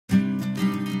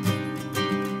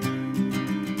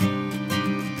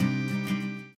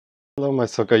Hello, my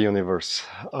soccer universe.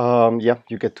 Yeah,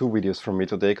 you get two videos from me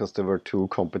today because there were two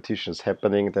competitions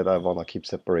happening that I want to keep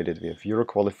separated. We have Euro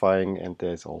qualifying and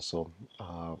there's also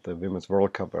the Women's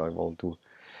World Cup where I will do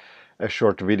a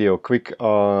short video. Quick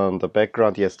on the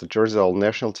background. Yes, the jerseys are all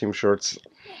national team shirts.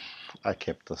 I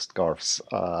kept the scarves.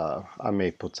 I may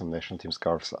put some national team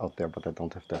scarves out there, but I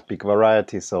don't have that big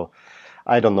variety, so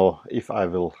I don't know if I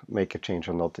will make a change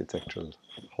or not. It's actually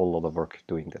a whole lot of work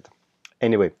doing that.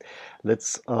 Anyway,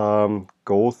 let's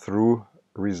go through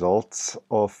results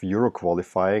of Euro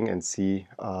qualifying and see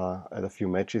at a few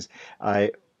matches. I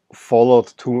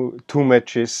followed two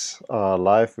matches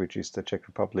live, which is the Czech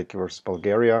Republic versus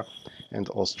Bulgaria and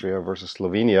Austria versus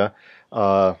Slovenia.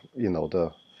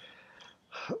 The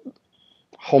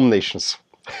home nations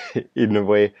in a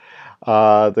way.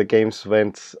 The games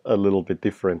went a little bit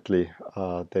differently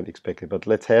than expected, but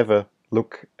let's have a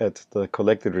look at the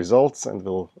collected results and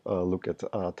we'll look at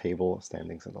table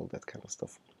standings and all that kind of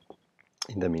stuff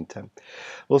in the meantime.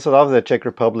 We'll start off with the Czech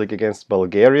Republic against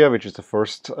Bulgaria, which is the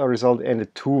first result,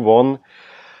 ended 2-1.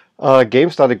 Game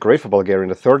started great for Bulgaria. In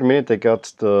the third minute, they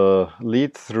got the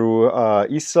lead through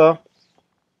Isa.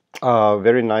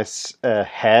 Very nice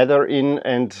header in,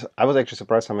 and I was actually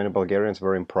surprised how many Bulgarians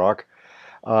were in Prague.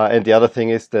 And the other thing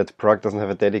is that Prague doesn't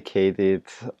have a dedicated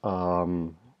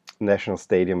national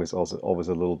stadium, is also always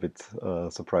a little bit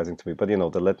surprising to me. But the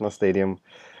Letna Stadium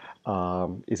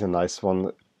is a nice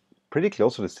one, pretty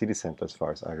close to the city center as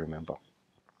far as I remember.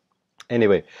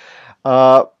 Anyway,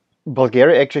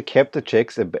 Bulgaria actually kept the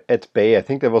Czechs at bay. I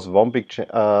think there was one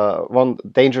one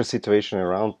dangerous situation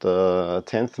around the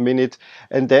 10th minute,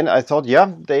 and then I thought,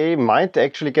 yeah, they might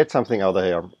actually get something out of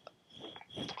here.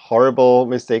 Horrible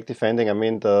mistake defending. I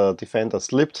mean, the defender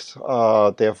slipped,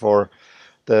 therefore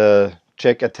the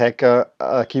Czech attacker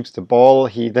keeps the ball.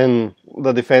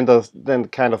 The defender then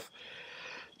kind of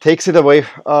takes it away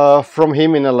from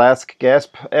him in a last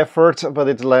gasp effort, but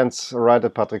it lands right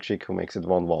at Patrick Schick, who makes it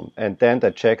 1-1. And then the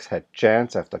Czechs had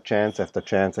chance after chance after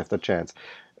chance after chance.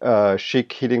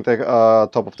 Schick hitting the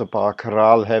top of the bar,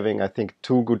 Kral having, I think,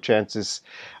 two good chances.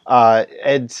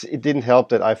 And it didn't help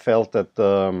that I felt that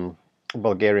the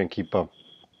Bulgarian keeper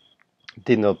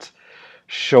did not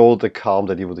show the calm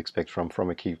that you would expect from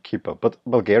a keeper. But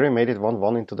Bulgaria made it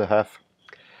 1-1 into the half.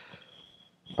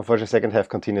 Unfortunately, second half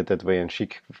continued that way, and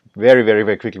Schick very, very,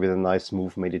 very quickly with a nice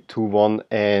move made it 2-1,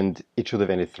 and it should have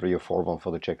ended 3 or 4-1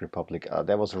 for the Czech Republic.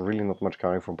 There was really not much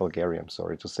coming from Bulgaria, I'm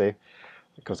sorry to say,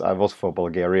 because I was for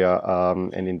Bulgaria,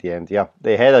 and in the end, yeah,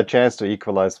 they had a chance to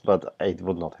equalize, but it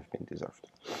would not have been deserved.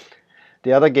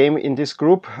 The other game in this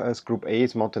group, as Group A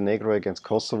is Montenegro against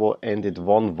Kosovo, ended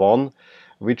 1-1.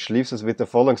 Which leaves us with the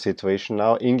following situation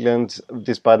now. England,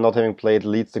 despite not having played,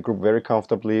 leads the group very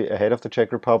comfortably ahead of the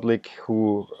Czech Republic,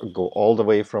 who go all the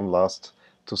way from last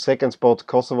to second spot.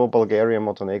 Kosovo, Bulgaria,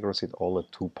 Montenegro sit all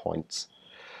at 2 points.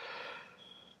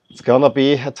 It's gonna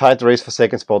be a tight race for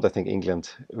second spot. I think England,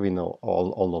 we know,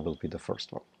 all know will be the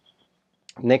first one.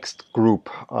 Next group,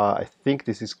 I think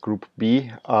this is Group B,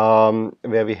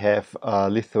 where we have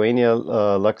Lithuania,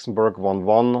 Luxembourg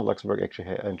 1-1. Luxembourg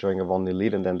actually enjoying a 1-0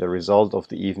 lead, and then the result of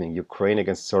the evening, Ukraine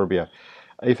against Serbia.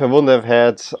 If I wouldn't have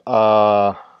had,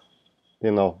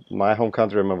 my home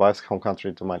country and my wife's home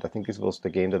country to mind, I think this was the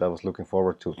game that I was looking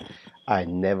forward to. I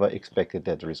never expected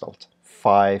that result.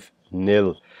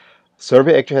 5-0.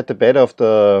 Serbia actually had the better of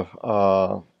the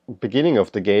beginning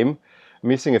of the game,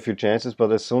 missing a few chances,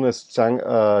 but as soon as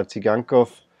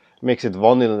Tsigankov makes it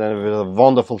 1-0 and then with a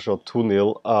wonderful shot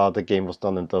 2-0, the game was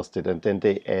done and dusted. And then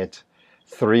they add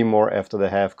 3 more after the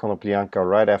half. Konoplyanka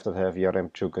right after the half,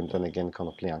 Yaremchuk, and then again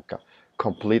Konoplyanka.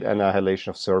 Complete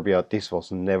annihilation of Serbia. This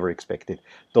was never expected.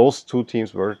 Those two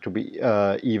teams were to be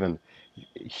even.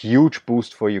 Huge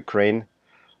boost for Ukraine,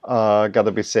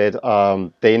 gotta be said.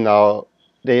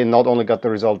 They not only got the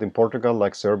result in Portugal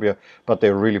like Serbia, but they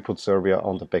really put Serbia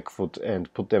on the back foot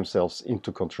and put themselves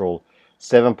into control.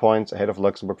 7 points ahead of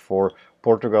Luxembourg 4.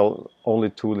 Portugal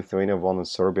only 2, Lithuania 1, and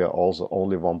Serbia also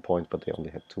only 1 point, but they only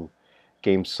had 2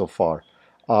 games so far.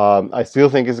 I still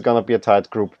think it's going to be a tight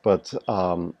group, but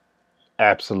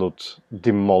absolute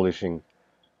demolishing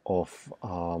of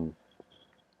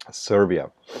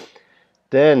Serbia.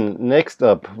 Then, next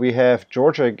up, we have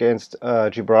Georgia against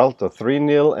Gibraltar,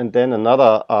 3-0, and then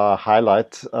another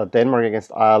highlight, Denmark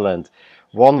against Ireland,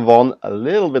 1-1, a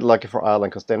little bit lucky for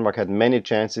Ireland, because Denmark had many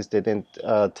chances. They didn't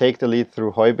take the lead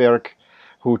through Højbjerg,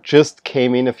 who just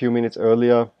came in a few minutes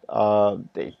earlier.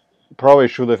 They probably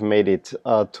should have made it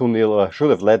 2-0, or should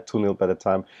have led 2-0 by the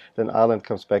time. Then Ireland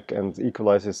comes back and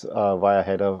equalizes via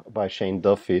header by Shane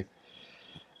Duffy.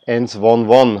 Ends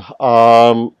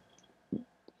 1-1.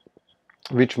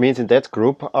 which means in that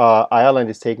group, Ireland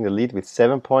is taking the lead with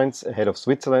 7 points ahead of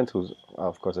Switzerland, who's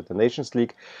of course at the Nations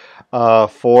League.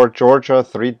 4 Georgia,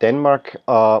 3 Denmark,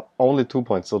 only 2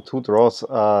 points, so 2 draws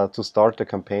to start the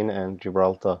campaign, and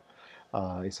Gibraltar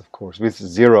is of course with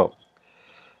 0.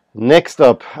 Next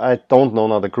up, I don't know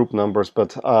now the group numbers,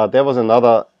 but there was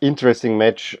another interesting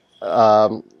match.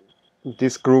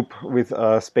 This group with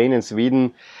Spain and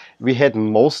Sweden, we had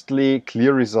mostly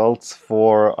clear results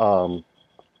for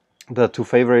the two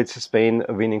favorites, Spain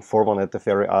winning 4-1 at the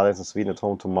Faroe Islands and Sweden at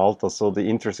home to Malta. So the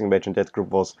interesting match in that group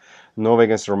was Norway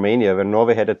against Romania, where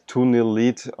Norway had a 2-0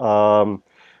 lead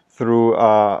through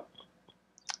El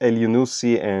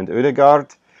Yunusi and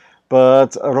Ødegaard.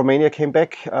 But Romania came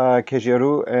back.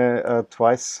 Kejiru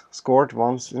twice scored,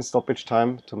 once in stoppage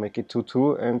time to make it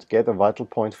 2-2 and get a vital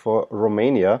point for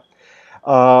Romania,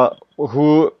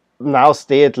 who now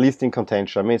stay at least in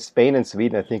contention. I mean, Spain and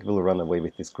Sweden, I think, will run away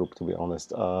with this group, to be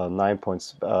honest. 9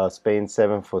 points, Spain,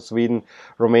 7 for Sweden.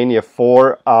 Romania,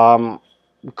 4.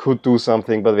 Could do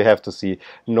something, but we have to see.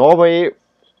 Norway,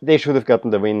 they should have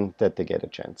gotten the win that they get a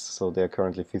chance. So they're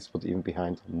currently 5th spot, even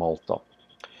behind Malta.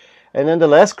 And then the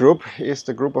last group is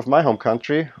the group of my home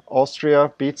country.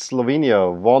 Austria beats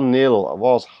Slovenia 1-0. It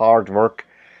was hard work.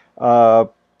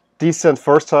 Decent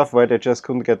first half where they just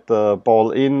couldn't get the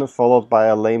ball in, followed by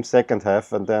a lame second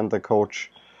half, and then the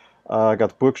coach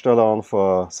got Burgstaller on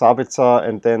for Sabitzer,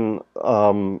 and then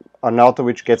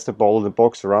Arnautovic gets the ball in the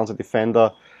box around the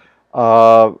defender,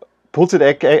 puts it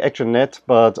actually net,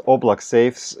 but Oblak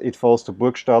saves. It falls to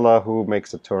Burgstaller, who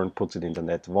makes a turn, puts it in the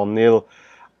net. 1-0.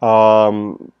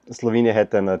 Slovenia had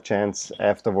then a chance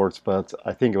afterwards, but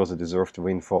I think it was a deserved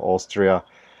win for Austria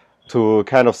to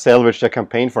kind of salvage their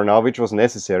campaign for now, which was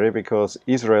necessary because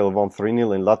Israel won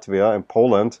 3-0 in Latvia, and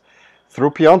Poland through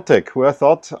Piontek, who I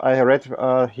thought, I read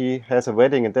he has a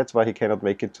wedding and that's why he cannot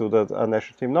make it to the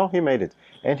national team. No, he made it.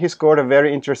 And he scored a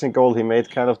very interesting goal. He made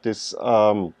kind of this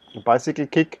bicycle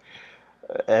kick.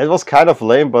 It was kind of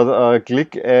lame, but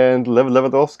Glick and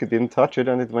Lewandowski didn't touch it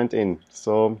and it went in.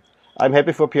 So I'm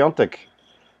happy for Piontek.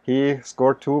 He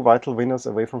scored 2 vital winners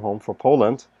away from home for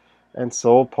Poland. And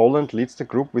so Poland leads the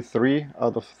group with 3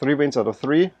 wins out of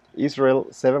 3. Israel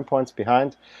 7 points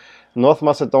behind. North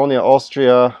Macedonia,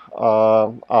 Austria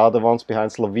are the ones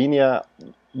behind Slovenia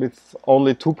with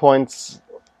only 2 points.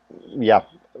 Yeah,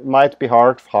 might be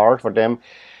hard for them.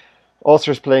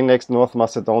 Austria is playing next North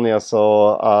Macedonia,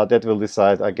 so that will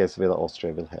decide, I guess, whether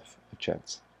Austria will have a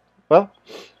chance. Well,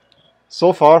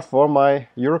 so far for my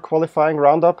Euro qualifying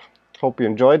roundup. Hope you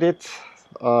enjoyed it.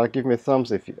 Give me a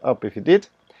thumbs up if you did.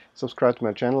 Subscribe to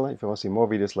my channel if you want to see more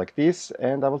videos like these,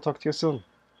 and I will talk to you soon.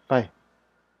 Bye.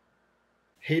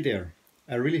 Hey there,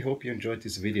 I really hope you enjoyed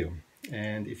this video,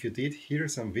 and if you did, here are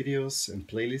some videos and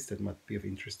playlists that might be of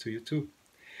interest to you too.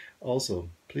 Also,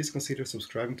 please consider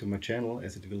subscribing to my channel,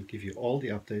 as it will give you all the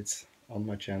updates on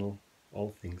my channel,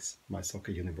 all things My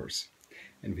Soccer Universe.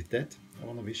 And with that, I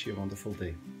want to wish you a wonderful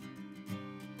day.